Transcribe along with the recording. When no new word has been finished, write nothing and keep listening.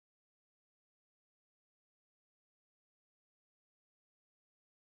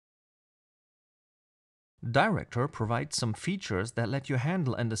Director provides some features that let you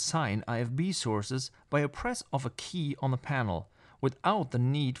handle and assign IFB sources by a press of a key on the panel, without the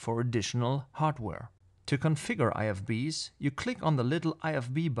need for additional hardware. To configure IFBs, you click on the little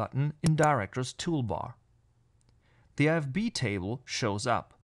IFB button in Director's toolbar. The IFB table shows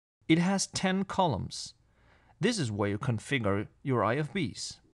up. It has 10 columns. This is where you configure your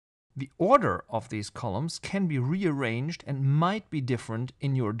IFBs. The order of these columns can be rearranged and might be different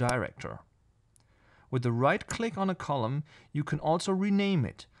in your Director. With the right click on a column, you can also rename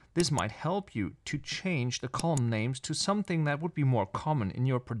it. This might help you to change the column names to something that would be more common in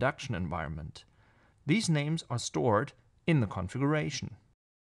your production environment. These names are stored in the configuration.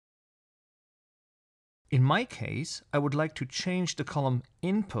 In my case, I would like to change the column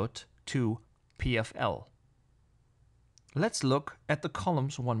Input to PFL. Let's look at the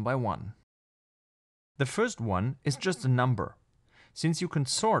columns one by one. The first one is just a number. Since you can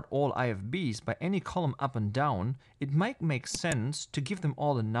sort all IFBs by any column up and down, it might make sense to give them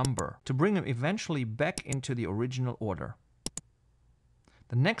all a number to bring them eventually back into the original order.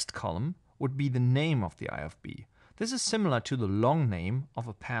 The next column would be the name of the IFB. This is similar to the long name of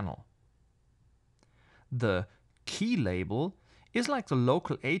a panel. The key label is like the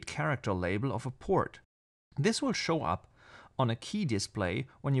local 8-character label of a port. This will show up on a key display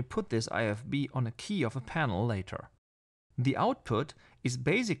when you put this IFB on a key of a panel later. The output is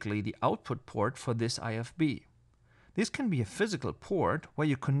basically the output port for this IFB. This can be a physical port where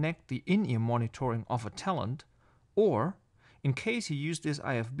you connect the in-ear monitoring of a talent, or in case you use this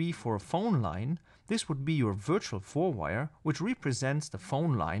IFB for a phone line, this would be your virtual 4-wire, which represents the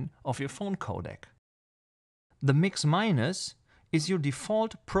phone line of your phone codec. The mix minus is your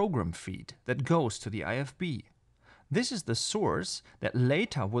default program feed that goes to the IFB. This is the source that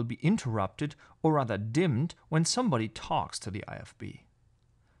later will be interrupted or rather dimmed when somebody talks to the IFB.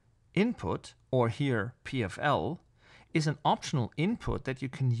 Input, or here PFL, is an optional input that you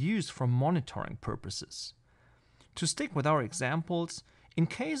can use for monitoring purposes. To stick with our examples, in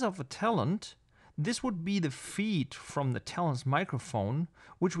case of a talent, this would be the feed from the talent's microphone,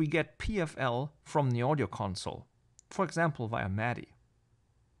 which we get PFL from the audio console, for example via MADI.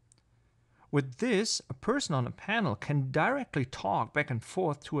 With this, a person on a panel can directly talk back and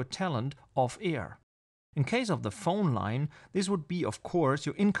forth to a talent off air. In case of the phone line, this would be, of course,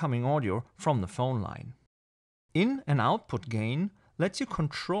 your incoming audio from the phone line. In and output gain lets you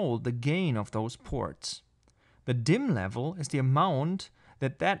control the gain of those ports. The dim level is the amount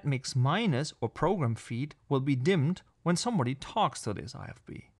that mix minus or program feed will be dimmed when somebody talks to this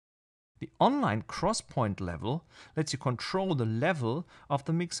IFB. The online crosspoint level lets you control the level of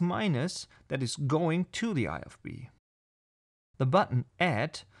the mix minus that is going to the IFB. The button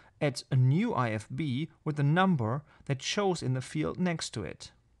Add adds a new IFB with a number that shows in the field next to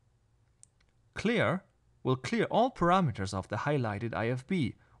it. Clear will clear all parameters of the highlighted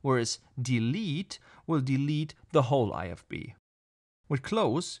IFB, whereas Delete will delete the whole IFB. With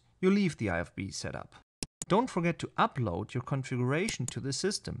Close, you leave the IFB setup. Don't forget to upload your configuration to the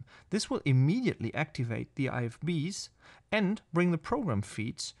system. This will immediately activate the IFBs and bring the program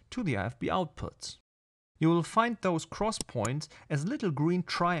feeds to the IFB outputs. You will find those crosspoints as little green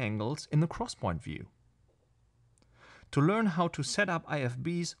triangles in the crosspoint view. To learn how to set up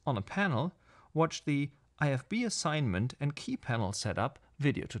IFBs on a panel, watch the IFB assignment and key panel setup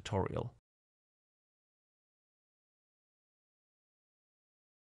video tutorial.